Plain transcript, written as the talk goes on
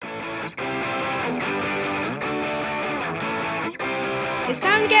It's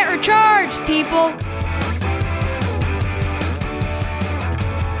time to get recharged, people.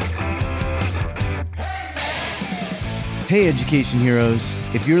 Hey, education heroes.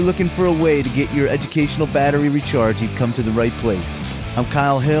 If you're looking for a way to get your educational battery recharged, you've come to the right place. I'm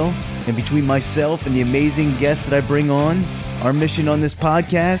Kyle Hill, and between myself and the amazing guests that I bring on, our mission on this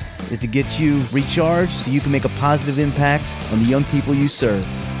podcast is to get you recharged so you can make a positive impact on the young people you serve.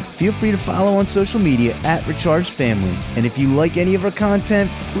 Feel free to follow on social media at Recharged Family. And if you like any of our content,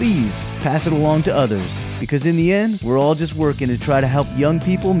 please pass it along to others. Because in the end, we're all just working to try to help young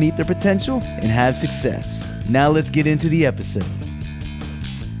people meet their potential and have success. Now let's get into the episode.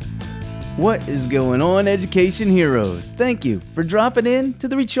 What is going on, education heroes? Thank you for dropping in to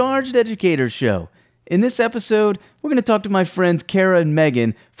the Recharged Educator Show. In this episode, we're going to talk to my friends Kara and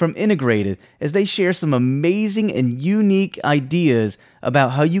Megan from Integrated as they share some amazing and unique ideas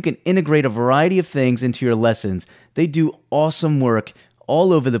about how you can integrate a variety of things into your lessons. They do awesome work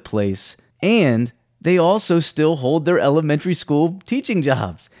all over the place, and they also still hold their elementary school teaching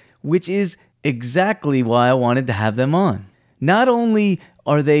jobs, which is exactly why I wanted to have them on. Not only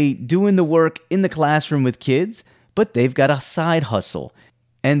are they doing the work in the classroom with kids, but they've got a side hustle.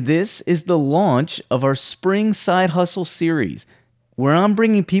 And this is the launch of our Spring Side Hustle series, where I'm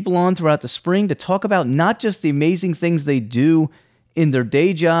bringing people on throughout the spring to talk about not just the amazing things they do in their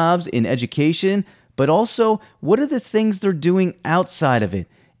day jobs, in education, but also what are the things they're doing outside of it,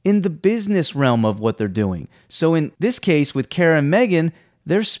 in the business realm of what they're doing. So in this case, with Kara and Megan,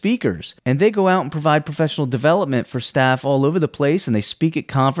 they're speakers, and they go out and provide professional development for staff all over the place, and they speak at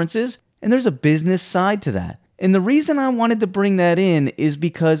conferences, and there's a business side to that. And the reason I wanted to bring that in is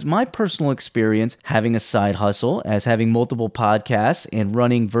because my personal experience having a side hustle, as having multiple podcasts and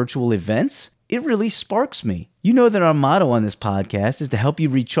running virtual events, it really sparks me. You know that our motto on this podcast is to help you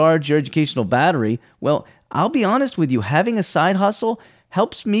recharge your educational battery. Well, I'll be honest with you, having a side hustle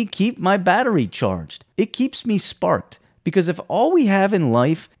helps me keep my battery charged. It keeps me sparked. Because if all we have in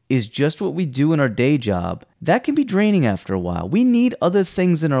life is just what we do in our day job, that can be draining after a while. We need other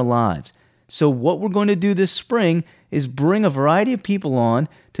things in our lives. So what we're going to do this spring is bring a variety of people on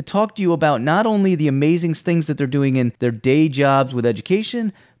to talk to you about not only the amazing things that they're doing in their day jobs with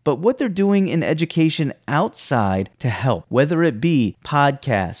education, but what they're doing in education outside to help, whether it be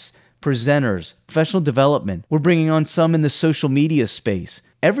podcasts, presenters, professional development. We're bringing on some in the social media space.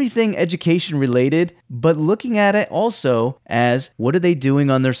 Everything education related, but looking at it also as what are they doing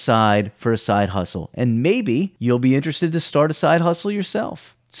on their side for a side hustle? And maybe you'll be interested to start a side hustle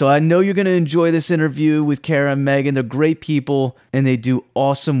yourself. So I know you're going to enjoy this interview with Kara and Megan. They're great people and they do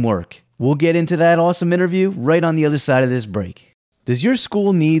awesome work. We'll get into that awesome interview right on the other side of this break. Does your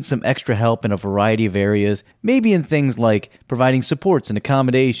school need some extra help in a variety of areas? Maybe in things like providing supports and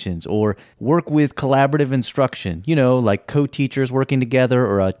accommodations or work with collaborative instruction, like co-teachers working together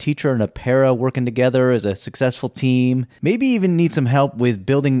or a teacher and a para working together as a successful team. Maybe even need some help with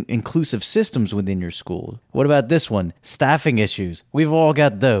building inclusive systems within your school. What about this one? Staffing issues. We've all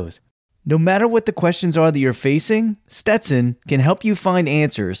got those. No matter what the questions are that you're facing, Stetson can help you find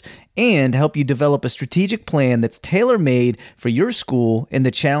answers and help you develop a strategic plan that's tailor-made for your school and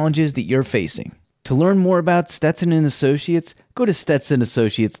the challenges that you're facing. To learn more about Stetson & Associates, go to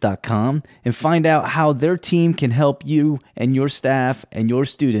StetsonAssociates.com and find out how their team can help you and your staff and your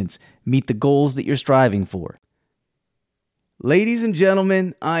students meet the goals that you're striving for. Ladies and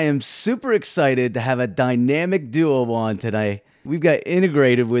gentlemen, I am super excited to have a dynamic duo on today. We've got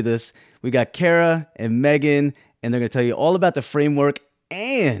Integrated with us. We've got Kara and Megan, and they're going to tell you all about the framework.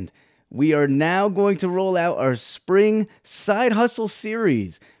 And we are now going to roll out our Spring Side Hustle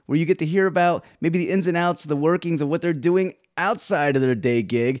series, where you get to hear about maybe the ins and outs, the workings of what they're doing outside of their day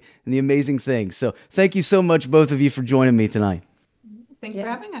gig and the amazing things. So thank you so much, both of you, for joining me tonight. Thanks for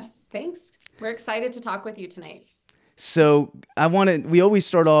having us. Thanks. We're excited to talk with you tonight. So we always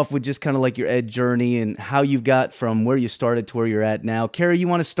start off with just kind of like your ed journey and how you got from where you started to where you're at now. Kara, you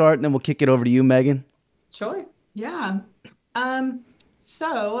want to start and then we'll kick it over to you, Megan? Sure. Yeah.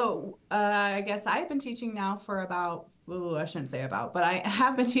 So I guess I've been teaching now for about, I shouldn't say about, but I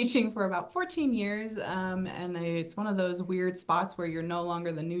have been teaching for about 14 years. And it's one of those weird spots where you're no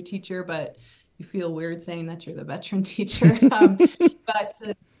longer the new teacher, but you feel weird saying that you're the veteran teacher. But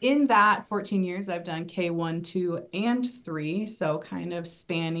in that 14 years, I've done K1, 2, and 3. So kind of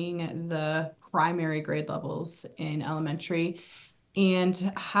spanning the primary grade levels in elementary.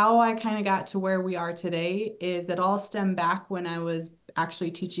 And how I kind of got to where we are today is it all stemmed back when I was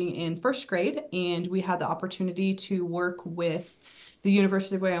actually teaching in first grade, and we had the opportunity to work with the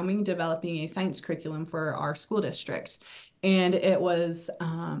University of Wyoming developing a science curriculum for our school district. And it was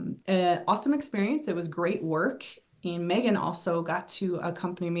an awesome experience. It was great work. And Megan also got to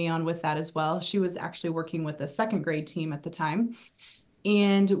accompany me on with that as well. She was actually working with the second grade team at the time.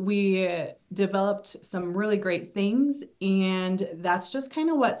 And we developed some really great things. And that's just kind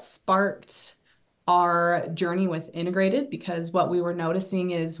of what sparked our journey with Integrated, because what we were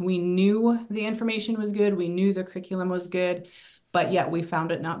noticing is we knew the information was good, we knew the curriculum was good, but yet we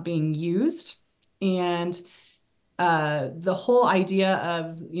found it not being used. And the whole idea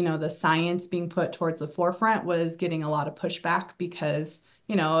of, the science being put towards the forefront was getting a lot of pushback because,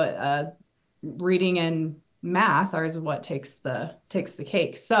 reading and math is what takes the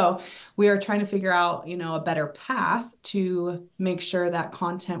cake. So we are trying to figure out, a better path to make sure that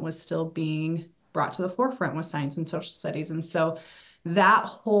content was still being brought to the forefront with science and social studies. And so that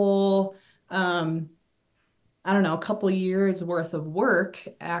whole, a couple years worth of work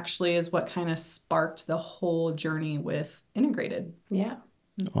actually is what kind of sparked the whole journey with Integrated. Yeah.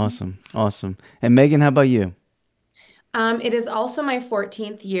 Awesome. And Megan, how about you? It is also my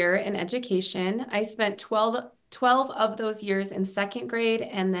 14th year in education. I spent 12 of those years in second grade,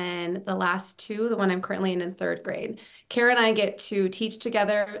 and then the last two, the one I'm currently in third grade. Kara and I get to teach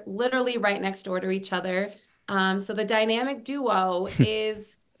together, literally right next door to each other. So the dynamic duo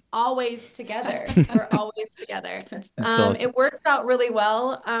is always together. We're always together. Awesome. It works out really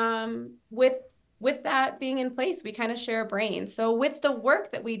well. With that being in place, we kind of share a brain. So with the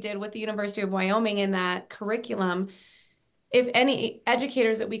work that we did with the University of Wyoming in that curriculum, if any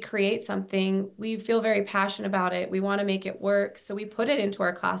educators that we create something, we feel very passionate about it. We want to make it work. So we put it into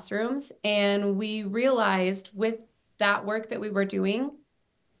our classrooms, and we realized with that work that we were doing,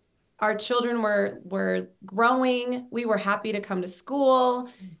 our children were growing. We were happy to come to school.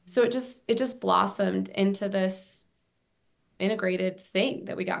 So it just blossomed into this integrated thing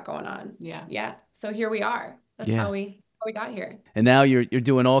that we got going on. Yeah. So here we are. That's how we got here. And now you're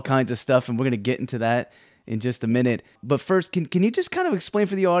doing all kinds of stuff, and we're going to get into that in just a minute. But first, can you just kind of explain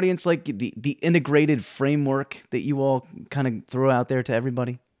for the audience, like the integrated framework that you all kind of throw out there to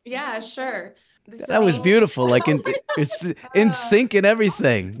everybody? Yeah, sure. That was beautiful. Like it's in sync and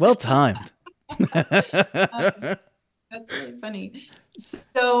everything. Well timed. That's really funny.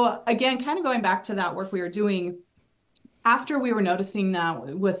 So again, kind of going back to that work we were doing, after we were noticing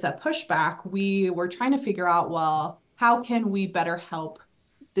that with the pushback, we were trying to figure out, well, how can we better help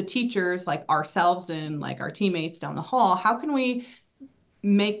the teachers like ourselves and like our teammates down the hall? How can we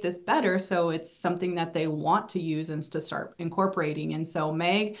make this better so it's something that they want to use and to start incorporating? And so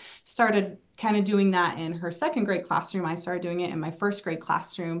Meg started kind of doing that in her second grade classroom. I started doing it in my first grade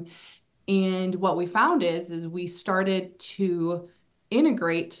classroom. And what we found is we started to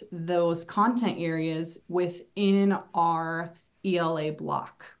integrate those content areas within our ELA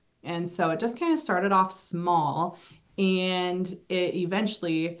block. And so it just kind of started off small, and it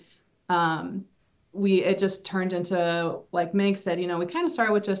eventually, it just turned into, like Meg said, we kind of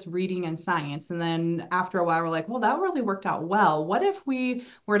started with just reading and science. And then after a while, we're like, well, that really worked out well. What if we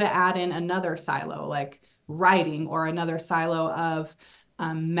were to add in another silo, like writing, or another silo of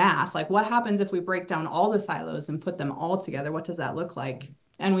math? Like, what happens if we break down all the silos and put them all together? What does that look like?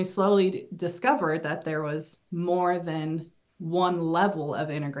 And we slowly discovered that there was more than one level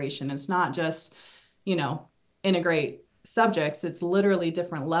of integration. It's not just, integrate subjects. It's literally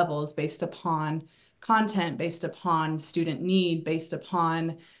different levels based upon content, based upon student need, based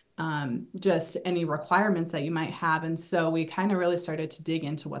upon just any requirements that you might have. And so we kind of really started to dig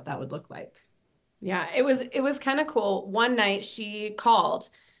into what that would look like. Yeah, it was kind of cool. One night she called,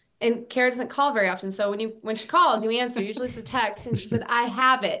 and Kara doesn't call very often. So when she calls, you answer. Usually it's a text, and she said, "I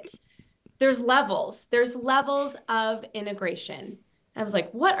have it. There's levels. There's levels of integration." I was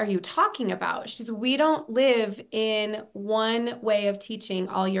like, "What are you talking about?" She said, "We don't live in one way of teaching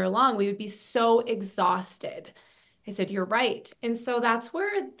all year long. We would be so exhausted." I said, "You're right." And so that's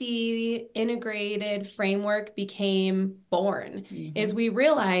where the integrated framework became born, is we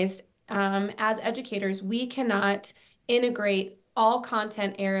realized as educators, we cannot integrate all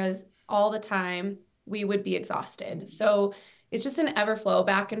content areas all the time. We would be exhausted. So it's just an ever flow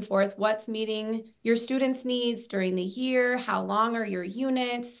back and forth. What's meeting your students' needs during the year? How long are your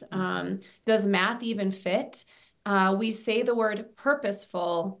units? Does math even fit? We say the word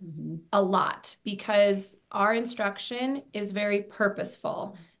purposeful a lot because our instruction is very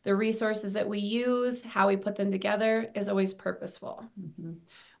purposeful. The resources that we use, how we put them together is always purposeful.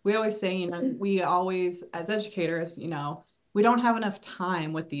 We always say, we always, as educators, we don't have enough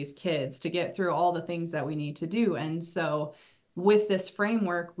time with these kids to get through all the things that we need to do. And so with this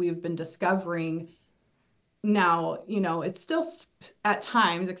framework, we've been discovering now, it's still at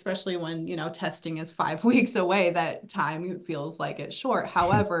times, especially when, testing is 5 weeks away, that time feels like it's short.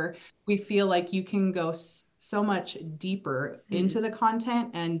 However, we feel like you can go so much deeper into the content,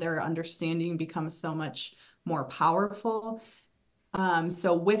 and their understanding becomes so much more powerful.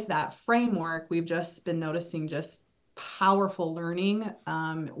 So with that framework, we've just been noticing just powerful learning,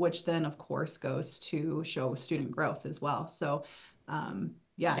 which then of course goes to show student growth as well. So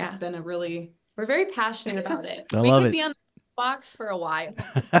it's been a really, we're very passionate about it. I We love could it. be on this box for a while.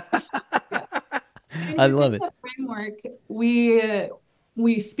 I love it. The framework,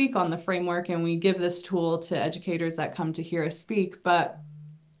 we speak on the framework and we give this tool to educators that come to hear us speak. But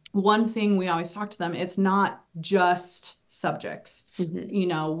one thing we always talk to them, it's not just subjects. You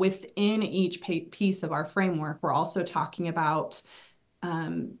know, within each piece of our framework, we're also talking about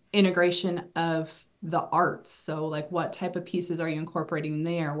integration of the arts. So like what type of pieces are you incorporating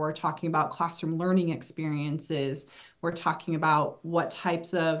there? We're talking about classroom learning experiences. We're talking about what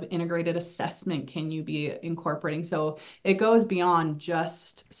types of integrated assessment can you be incorporating. So it goes beyond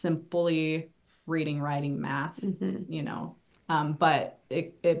just simply reading, writing, math, you know, but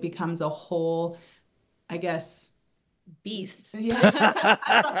it becomes a whole, I guess, beast. Yeah.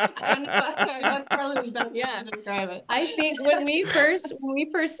 I don't know. That's probably the best way to describe it. I think when we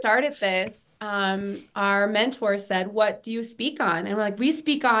first started this, our mentor said, "What do you speak on?" And we're like, "We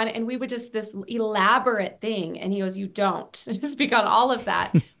speak on," and we would just this elaborate thing. And he goes, "You don't speak on all of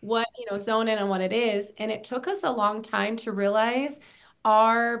that. What, you know, zone in on what it is." And it took us a long time to realize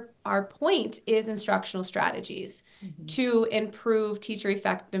our point is instructional strategies to improve teacher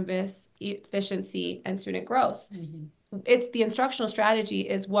effectiveness, efficiency, and student growth. It's the instructional strategy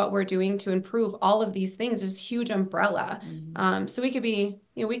is what we're doing to improve all of these things. It's a huge umbrella. So we could be,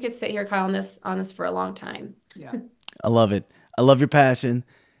 you know, we could sit here, Kyle, on this for a long time. Yeah. I love it. I love your passion.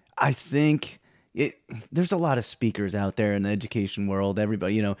 I think there's a lot of speakers out there in the education world,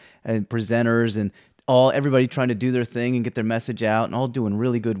 everybody, you know, and presenters and everybody trying to do their thing and get their message out and all doing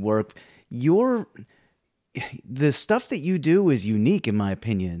really good work. The stuff that you do is unique in my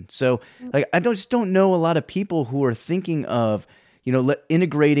opinion. So like, I just don't know a lot of people who are thinking of, you know,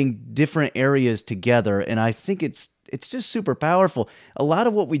 integrating different areas together. And I think it's just super powerful. A lot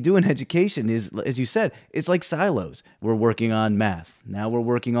of what we do in education is, as you said, it's like silos. We're working on math. Now we're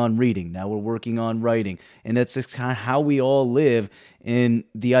working on reading. Now we're working on writing. And that's just kind of how we all live. And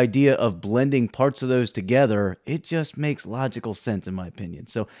the idea of blending parts of those together, it just makes logical sense in my opinion.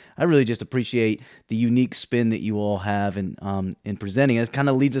 So I really just appreciate the unique spin that you all have in presenting. It kind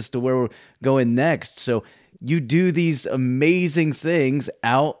of leads us to where we're going next. So you do these amazing things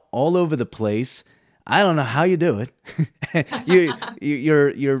out all over the place. I don't know how you do it.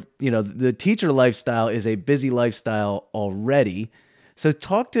 you're you know, the teacher lifestyle is a busy lifestyle already. So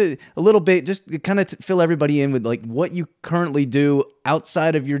talk to a little bit, just kind of fill everybody in with like what you currently do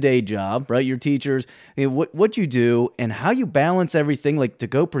outside of your day job, right? Your teachers, and what you do and how you balance everything, like to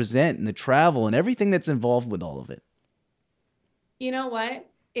go present and the travel and everything that's involved with all of it. You know what?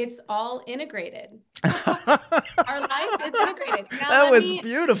 It's all integrated. Our life is integrated. Now, that was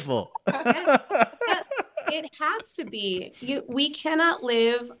beautiful. It has to be. We cannot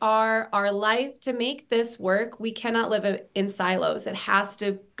live our life to make this work. We cannot live in silos. It has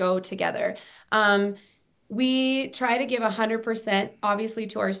to go together. We try to give 100%, obviously,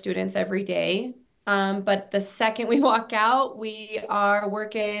 to our students every day. But the second we walk out, we are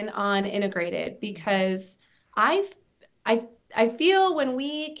working on integrated because I feel when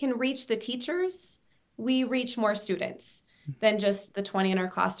we can reach the teachers, we reach more students than just the 20 in our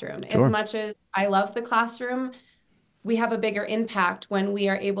classroom. Sure. As much as I love the classroom, we have a bigger impact when we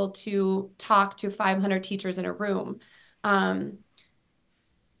are able to talk to 500 teachers in a room.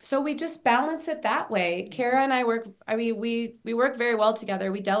 So we just balance it that way. Kara and I work, we work very well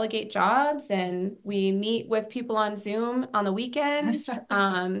together. We delegate jobs and we meet with people on Zoom on the weekends.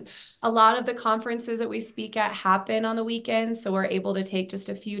 A lot of the conferences that we speak at happen on the weekends. So we're able to take just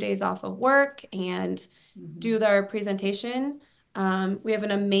a few days off of work and do their presentation. We have an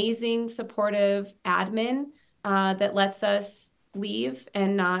amazing supportive admin that lets us leave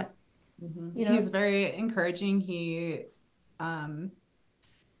and not, you know. He's very encouraging.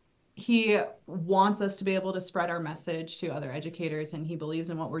 He wants us to be able to spread our message to other educators, and he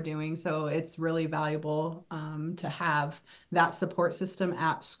believes in what we're doing. So it's really valuable to have that support system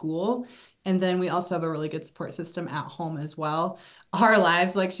at school. And then we also have a really good support system at home as well. Our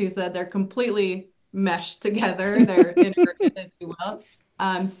lives, like she said, they're completely meshed together. They're integrated, if you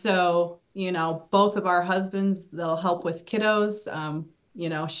will. So, you know, both of our husbands, they'll help with kiddos. You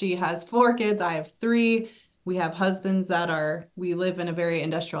know, she has 4 kids. I have 3. We have husbands we live in a very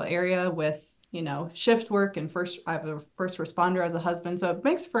industrial area with, you know, shift work and I have a first responder as a husband. So it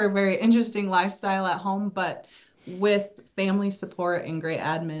makes for a very interesting lifestyle at home, but with family support and great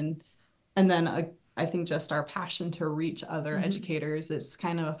admin. And then I think just our passion to reach other educators is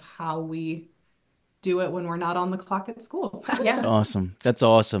kind of how we do it when we're not on the clock at school. Yeah. Awesome. That's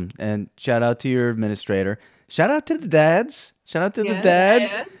awesome. And shout out to your administrator. Shout out to the dads. Shout out to the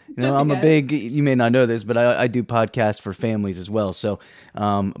dads. Yeah. You know, I'm a Yes. big, you may not know this, but I do podcasts for families as well. So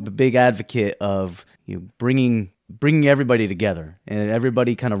I'm a big advocate of bringing everybody together and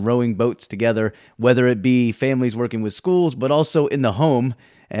everybody kind of rowing boats together, whether it be families working with schools, but also in the home.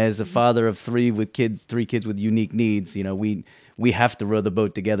 As a father of three kids with unique needs, we have to row the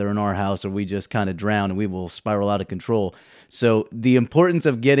boat together in our house, or we just kind of drown and we will spiral out of control. So the importance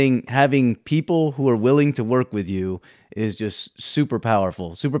of having people who are willing to work with you is just super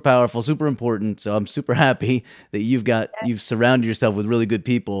powerful, super important. So I'm super happy that you've surrounded yourself with really good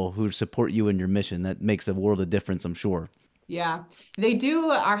people who support you in your mission. That makes a world of difference, I'm sure. Yeah, they do.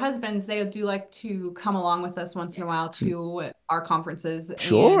 Our husbands, they do like to come along with us once in a while to our conferences.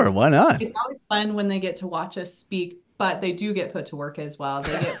 Sure, And why not? it's always fun when they get to watch us speak, but they do get put to work as well.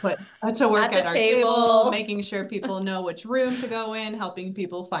 They get put to work At the at our table. table, making sure people know which room to go in, helping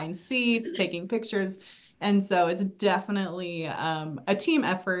people find seats, taking pictures. And so it's definitely a team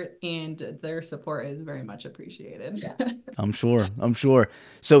effort, and their support is very much appreciated. I'm sure.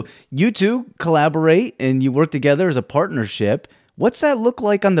 So you two collaborate and you work together as a partnership. What's that look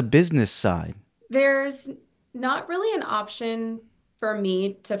like on the business side? There's not really an option for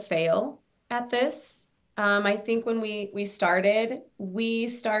me to fail at this. I think when we started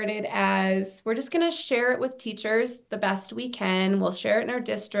as we're just going to share it with teachers the best we can. We'll share it in our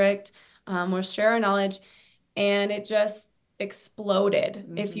district. We'll share our knowledge. And it just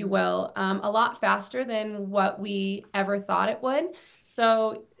exploded, if you will, a lot faster than what we ever thought it would.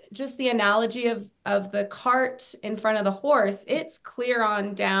 So just the analogy of the cart in front of the horse, it's clear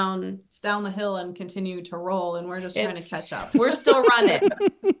on down. It's down the hill and continue to roll, and we're just trying to catch up. We're still running.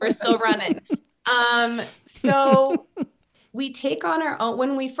 So we take on our own.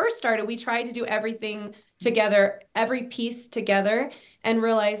 When we first started, we tried to do everything together, every piece together, and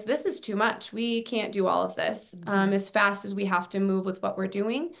realize this is too much. We can't do all of this as fast as we have to move with what we're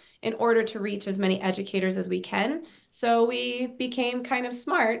doing in order to reach as many educators as we can. So we became kind of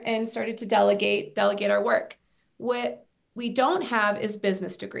smart and started to delegate our work. What we don't have is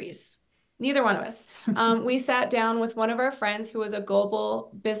business degrees. Neither one of us. We sat down with one of our friends who was a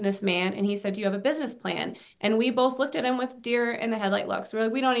global businessman, and he said, "Do you have a business plan?" And we both looked at him with deer in the headlight looks. We're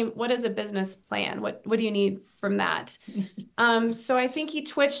like, what is a business plan? What do you need from that? So I think he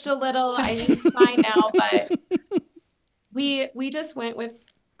twitched a little. I think he's fine now, but we just went with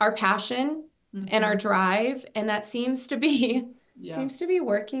our passion and our drive, and that seems to be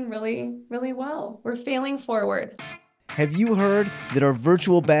working really, really well. We're failing forward. Have you heard that our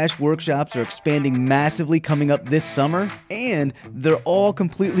virtual bash workshops are expanding massively coming up this summer? And they're all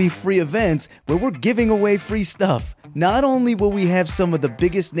completely free events where we're giving away free stuff. Not only will we have some of the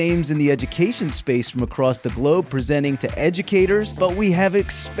biggest names in the education space from across the globe presenting to educators, but we have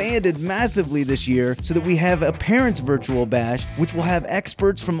expanded massively this year so that we have a parents' virtual bash, which will have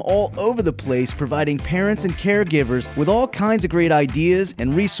experts from all over the place providing parents and caregivers with all kinds of great ideas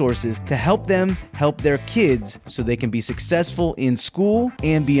and resources to help them help their kids so they can be successful in school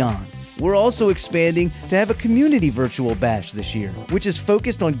and beyond. We're also expanding to have a community virtual bash this year, which is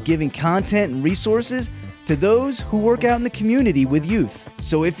focused on giving content and resources to those who work out in the community with youth.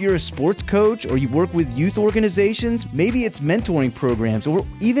 So if you're a sports coach or you work with youth organizations, maybe it's mentoring programs or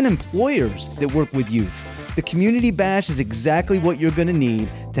even employers that work with youth. The Community Bash is exactly what you're going to need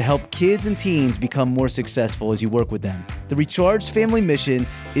to help kids and teens become more successful as you work with them. The Recharged Family mission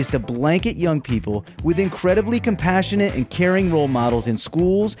is to blanket young people with incredibly compassionate and caring role models in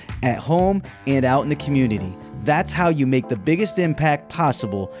schools, at home, and out in the community. That's how you make the biggest impact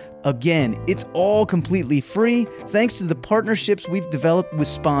possible. Again, it's all completely free thanks to the partnerships we've developed with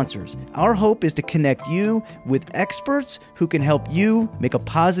sponsors. Our hope is to connect you with experts who can help you make a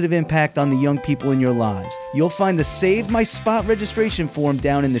positive impact on the young people in your lives. You'll find the Save My Spot registration form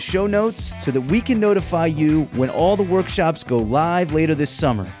down in the show notes so that we can notify you when all the workshops go live later this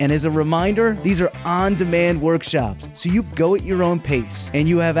summer. And as a reminder, these are on-demand workshops, so you go at your own pace and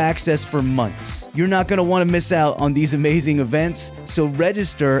you have access for months. You're not going to want to miss out on these amazing events, so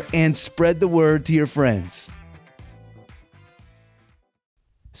register and spread the word to your friends.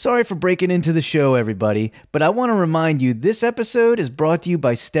 Sorry for breaking into the show, everybody, but I want to remind you this episode is brought to you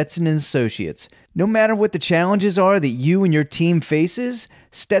by Stetson & Associates. No matter what the challenges are that you and your team faces,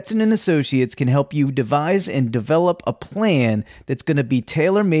 Stetson & Associates can help you devise and develop a plan that's going to be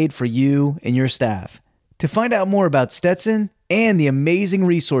tailor-made for you and your staff. To find out more about Stetson and the amazing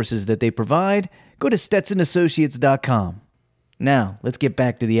resources that they provide, go to StetsonAssociates.com. Now, let's get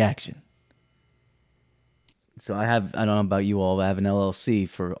back to the action. So I don't know about you all, but I have an LLC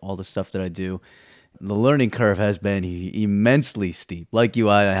for all the stuff that I do. The learning curve has been immensely steep. Like you,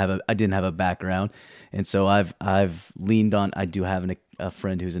 I didn't have a background, and so I've leaned on. I do have a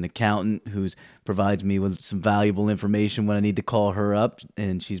friend who's an accountant who's provides me with some valuable information when I need to call her up,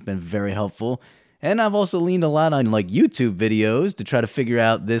 and she's been very helpful. And I've also leaned a lot on like YouTube videos to try to figure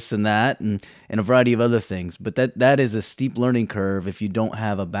out this and that and a variety of other things. But that is a steep learning curve if you don't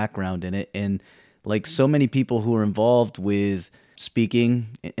have a background in it. And like so many people who are involved with speaking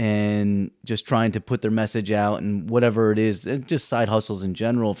and just trying to put their message out and whatever it is, just side hustles in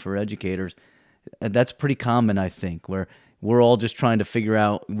general for educators, that's pretty common, I think, where we're all just trying to figure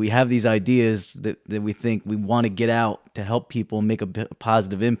out, we have these ideas that we think we want to get out to help people make a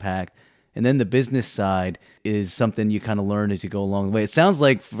positive impact. And then the business side is something you kind of learn as you go along the way. It sounds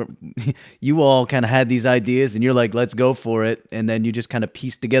like you all kind of had these ideas and you're like, let's go for it. And then you just kind of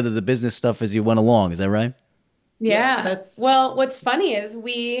piece together the business stuff as you went along. Is that right? Yeah. Well, what's funny is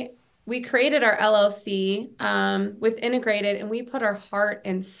we created our LLC with Integrated, and we put our heart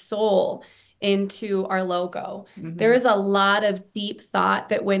and soul into our logo. Mm-hmm. There is a lot of deep thought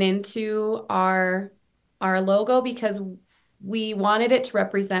that went into our logo because we wanted it to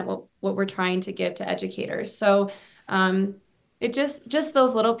represent what we're trying to give to educators. So it just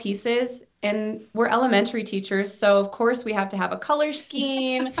those little pieces, and we're elementary teachers. So of course we have to have a color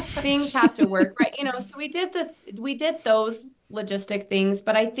scheme, things have to work, right? So we did those logistic things.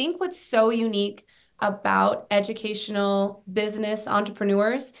 But I think what's so unique about educational business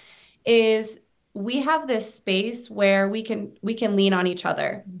entrepreneurs is we have this space where we can lean on each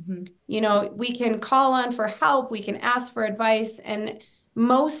other. Mm-hmm. We can call on for help, we can ask for advice, and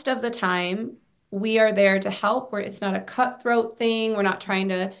most of the time we are there to help. Where it's not a cutthroat thing. We're not trying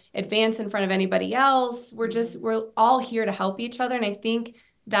to advance in front of anybody else. We're all here to help each other. And I think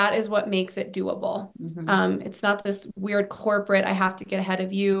that is what makes it doable. Mm-hmm. It's not this weird corporate, I have to get ahead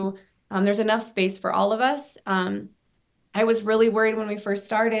of you. There's enough space for all of us. I was really worried when we first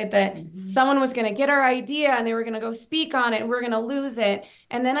started that someone was going to get our idea and they were going to go speak on it and we're going to lose it.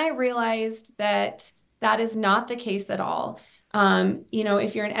 And then I realized that is not the case at all.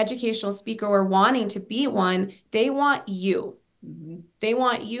 If you're an educational speaker or wanting to be one, they want you. Mm-hmm. They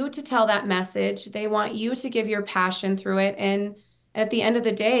want you to tell that message. They want you to give your passion through it. And at the end of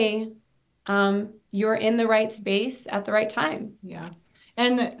the day, you're in the right space at the right time. Yeah.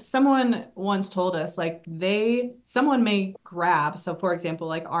 And someone once told us, like, someone may grab, so for example,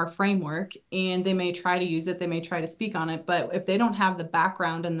 like our framework, and they may try to use it, they may try to speak on it, but if they don't have the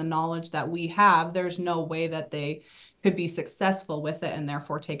background and the knowledge that we have, there's no way that they could be successful with it and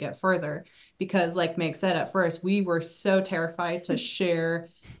therefore take it further. Because like Meg said, at first, we were so terrified to share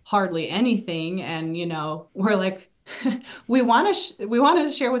hardly anything. And, we're like, we wanted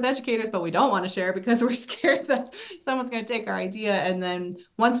to share with educators, but we don't want to share because we're scared that someone's going to take our idea. And then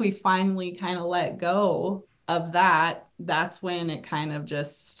once we finally kind of let go of that, that's when it kind of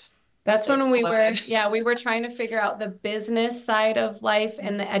just... That's when we were trying to figure out the business side of life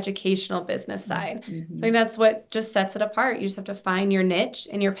and the educational business side. Mm-hmm. So I think that's what just sets it apart. You just have to find your niche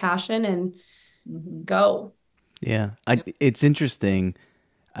and your passion and go. Yeah. It's interesting.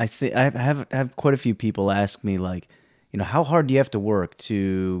 I think I have quite a few people ask me, like, how hard do you have to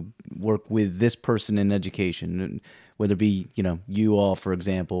work with this person in education, whether it be, you all, for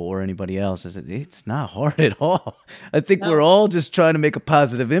example, or anybody else. I said, it's not hard at all. I think we're all just trying to make a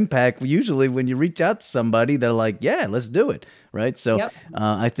positive impact. Usually when you reach out to somebody, they're like, yeah, let's do it. Right. So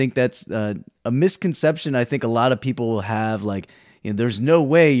I think that's a misconception. I think a lot of people will have, like, there's no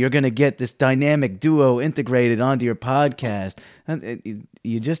way you're going to get this dynamic duo integrated onto your podcast. And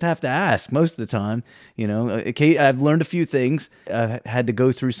you just have to ask most of the time. I've learned a few things. I've had to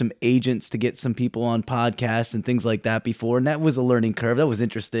go through some agents to get some people on podcasts and things like that before. And that was a learning curve. That was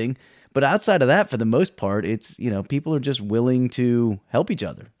interesting. But outside of that, for the most part, it's, people are just willing to help each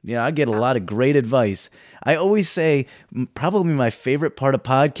other. I get a lot of great advice. I always say probably my favorite part of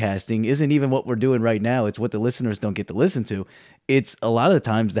podcasting isn't even what we're doing right now. It's what the listeners don't get to listen to. It's a lot of the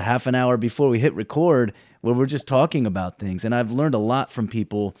times the half an hour before we hit record where we're just talking about things. And I've learned a lot from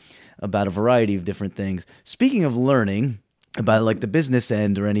people about a variety of different things. Speaking of learning about like the business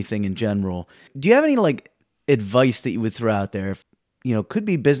end or anything in general, do you have any like advice that you would throw out there? Could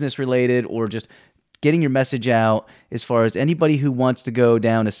be business related or just getting your message out as far as anybody who wants to go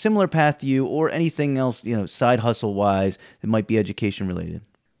down a similar path to you or anything else, side hustle wise that might be education related?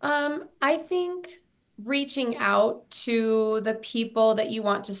 I think reaching out to the people that you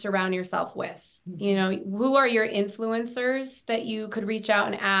want to surround yourself with. Who are your influencers that you could reach out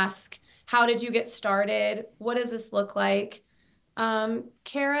and ask, how did you get started? What does this look like?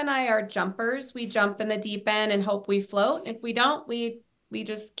 Kara and I are jumpers. We jump in the deep end and hope we float. If we don't, we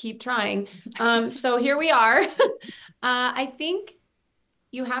just keep trying. So here we are. I think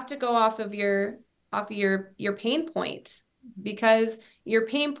you have to go off of your pain point, because your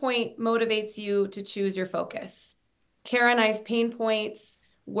pain point motivates you to choose your focus. Kara and I's pain points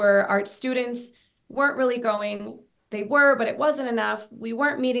were our students weren't really going. They were, but it wasn't enough. We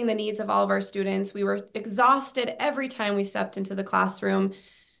weren't meeting the needs of all of our students. We were exhausted every time we stepped into the classroom.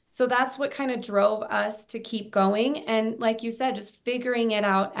 So that's what kind of drove us to keep going. And like you said, just figuring it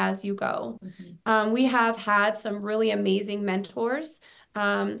out as you go. We have had some really amazing mentors.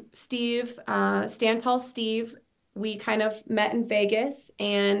 Steve, Stand Tall Steve, we kind of met in Vegas,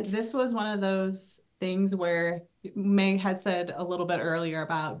 and This was one of those things where Meg had said a little bit earlier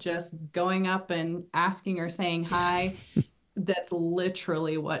about just going up and asking or saying hi. That's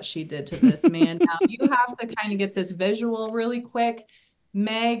literally what she did to this man. Now you have to kind of get this visual really quick.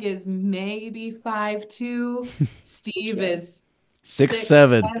 Meg is maybe 5'2". Steve is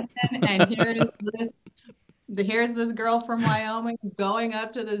 6'7". 6'7", and here's this girl from Wyoming going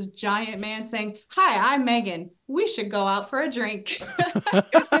up to this giant man saying, "Hi, I'm Megan. We should go out for a drink."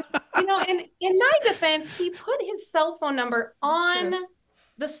 and in my defense, he put his cell phone number on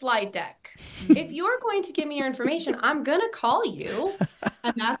the slide deck. If you're going to give me your information, I'm going to call you.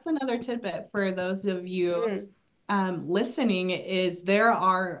 And that's another tidbit for those of you listening, is there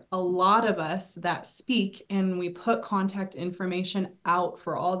are a lot of us that speak and we put contact information out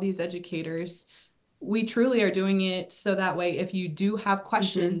for all these educators. We truly are doing it so that way, if you do have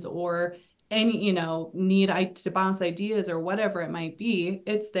questions or any, need to bounce ideas or whatever it might be,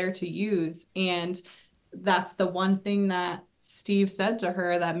 it's there to use. And that's the one thing that Steve said to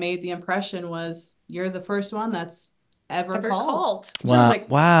her that made the impression was, "You're the first one that's ever called." I was like,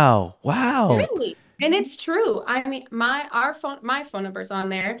 Wow. really? And it's true. I mean, my phone number's on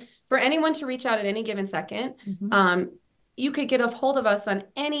there for anyone to reach out at any given second. You could get a hold of us on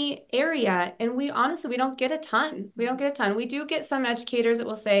any area, and we don't get a ton. We do get some educators that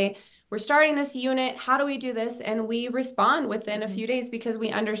will say, "We're starting this unit. How do we do this?" And we respond within a few days because we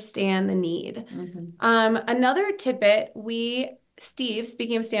understand the need. Another tidbit, Steve,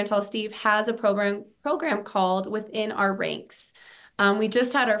 speaking of Stand Tall, Steve has a program called Within Our Ranks. We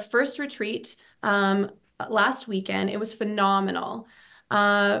just had our first retreat last weekend. It was phenomenal.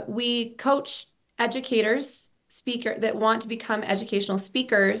 We coach educators that want to become educational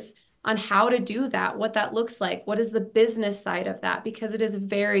speakers on how to do that, what that looks like, what is the business side of that, because it is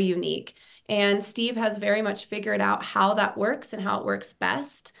very unique. And Steve has very much figured out how that works and how it works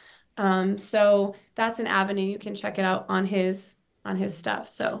best. So that's an avenue. You can check it out on his stuff.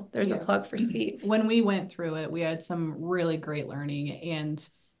 So there's a plug for Steve. When we went through it, we had some really great learning. And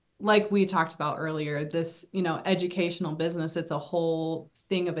like we talked about earlier, this, educational business, it's a whole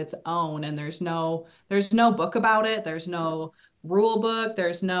thing of its own. And there's no book about it. There's no rule book.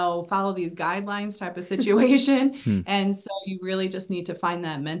 There's no follow these guidelines type of situation. And so you really just need to find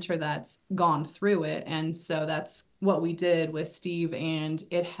that mentor that's gone through it. And so that's what we did with Steve. And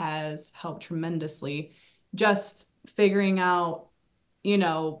it has helped tremendously, just figuring out,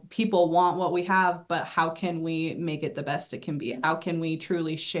 people want what we have, but how can we make it the best it can be? How can we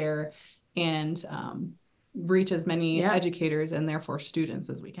truly share and reach as many educators and therefore students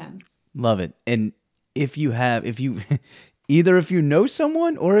as we can? Love it. And if you either if you know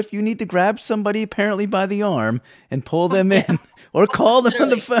someone or if you need to grab somebody apparently by the arm and pull them in or call them on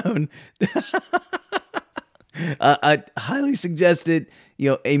the phone, I highly suggest it.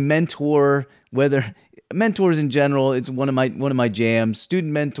 A mentor, whether mentors in general, it's one of my jams.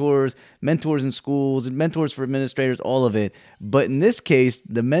 Student mentors in schools, and mentors for administrators, all of it. But in this case,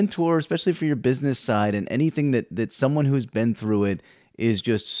 the mentor, especially for your business side and anything that someone who's been through it, is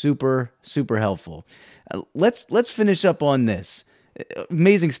just super, super helpful. Let's finish up on this.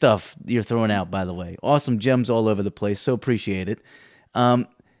 Amazing stuff you're throwing out, by the way. Awesome gems all over the place. So appreciate it.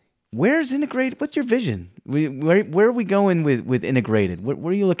 Where's Integrated? What's your vision? Where are we going with Integrated? What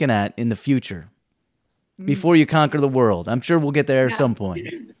are you looking at in the future before you conquer the world? I'm sure we'll get there at some point.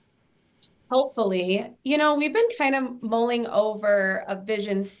 Hopefully. We've been kind of mulling over a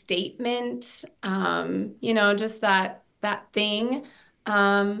vision statement, just that thing.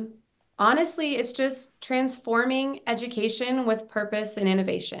 Honestly, it's just transforming education with purpose and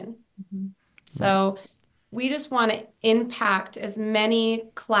innovation. So we just want to impact as many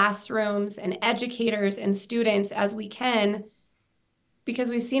classrooms and educators and students as we can, because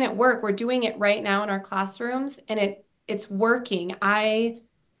we've seen it work. We're doing it right now in our classrooms, and it's working.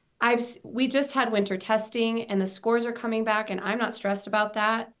 We just had winter testing and the scores are coming back, and I'm not stressed about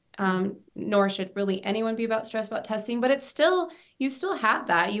that. nor should really anyone be stressed about testing, but you still have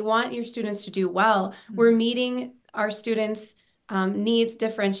that. You want your students to do well. We're meeting our students' needs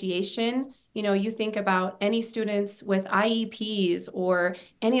differentiation. You think about any students with IEPs or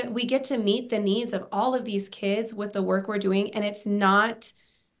we get to meet the needs of all of these kids with the work we're doing, and it's not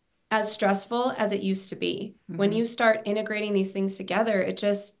as stressful as it used to be. When you start integrating these things together, it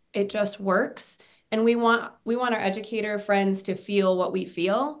just works. And we want our educator friends to feel what we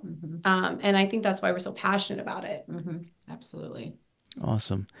feel. And I think that's why we're so passionate about it. Absolutely.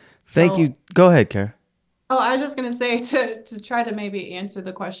 Awesome. Thank you. Go ahead, Kara. Oh, I was just going to say to try to maybe answer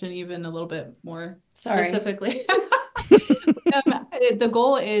the question even a little bit more specifically. The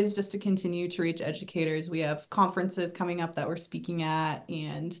goal is just to continue to reach educators. We have conferences coming up that we're speaking at,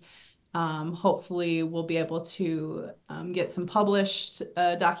 and hopefully we'll be able to get some published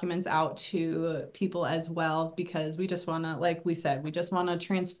documents out to people as well, because we just want to, like we said, we just want to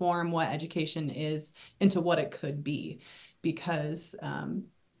transform what education is into what it could be, because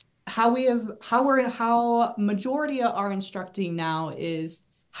how majority are instructing now is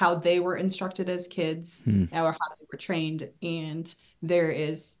how they were instructed as kids or how they were trained, and there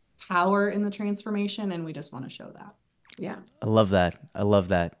is power in the transformation, and we just want to show that. Yeah. I love that.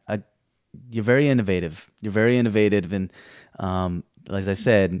 You're very innovative. And like I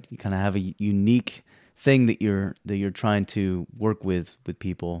said, you kind of have a unique thing that you're trying to work with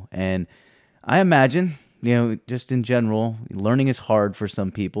people. And I imagine, just in general, learning is hard for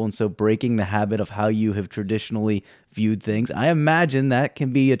some people, and so breaking the habit of how you have traditionally viewed things, I imagine that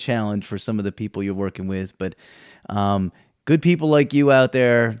can be a challenge for some of the people you're working with. But good people like you out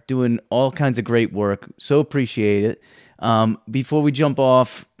there doing all kinds of great work. So appreciate it. Before we jump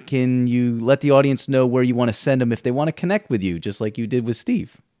off, can you let the audience know where you want to send them if they want to connect with you, just like you did with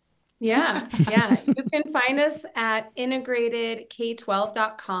Steve? Yeah. You can find us at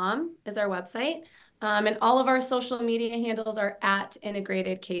integratedk12.com is our website. And all of our social media handles are at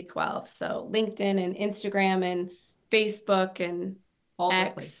Integrated K12. So LinkedIn and Instagram and Facebook and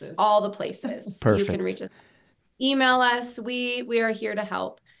X, all the places. Perfect. You can reach us. Email us. We are here to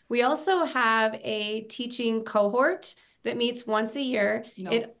help. We also have a teaching cohort that meets once a year.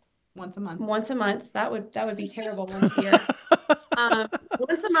 Once a month. Once a month. That would be terrible once a year.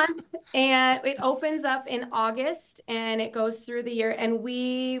 Once a month, and it opens up in August and it goes through the year, and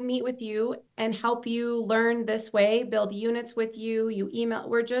we meet with you and help you learn this way, build units with you. You email.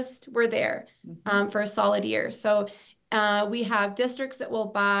 We're there for a solid year. So we have districts that will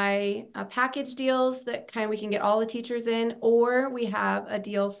buy package deals that we can get all the teachers in, or we have a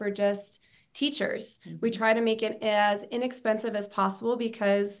deal for just teachers. We try to make it as inexpensive as possible,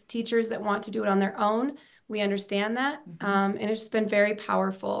 because teachers that want to do it on their own, we understand that. And it's just been very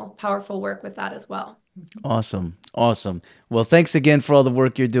powerful work with that as well. Awesome. Well, thanks again for all the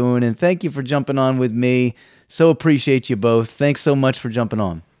work you're doing, and thank you for jumping on with me. So appreciate you both. Thanks so much for jumping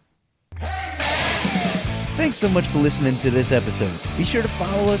on. Thanks so much for listening to this episode. Be sure to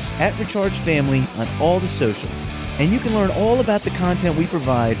follow us at Recharge Family on all the socials. And you can learn all about the content we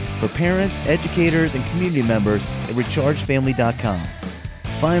provide for parents, educators, and community members at rechargefamily.com.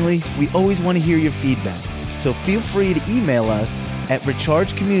 Finally, we always want to hear your feedback, so feel free to email us at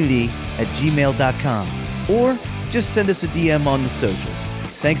rechargecommunity@gmail.com or just send us a DM on the socials.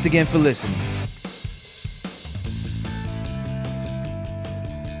 Thanks again for listening.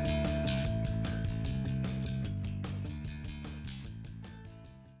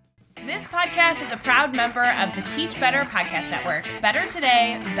 This podcast is a proud member of the Teach Better Podcast Network. Better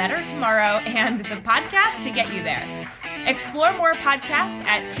today, better tomorrow, and the podcast to get you there. Explore more podcasts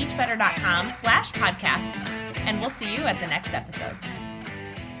at teachbetter.com/podcasts, and we'll see you at the next episode.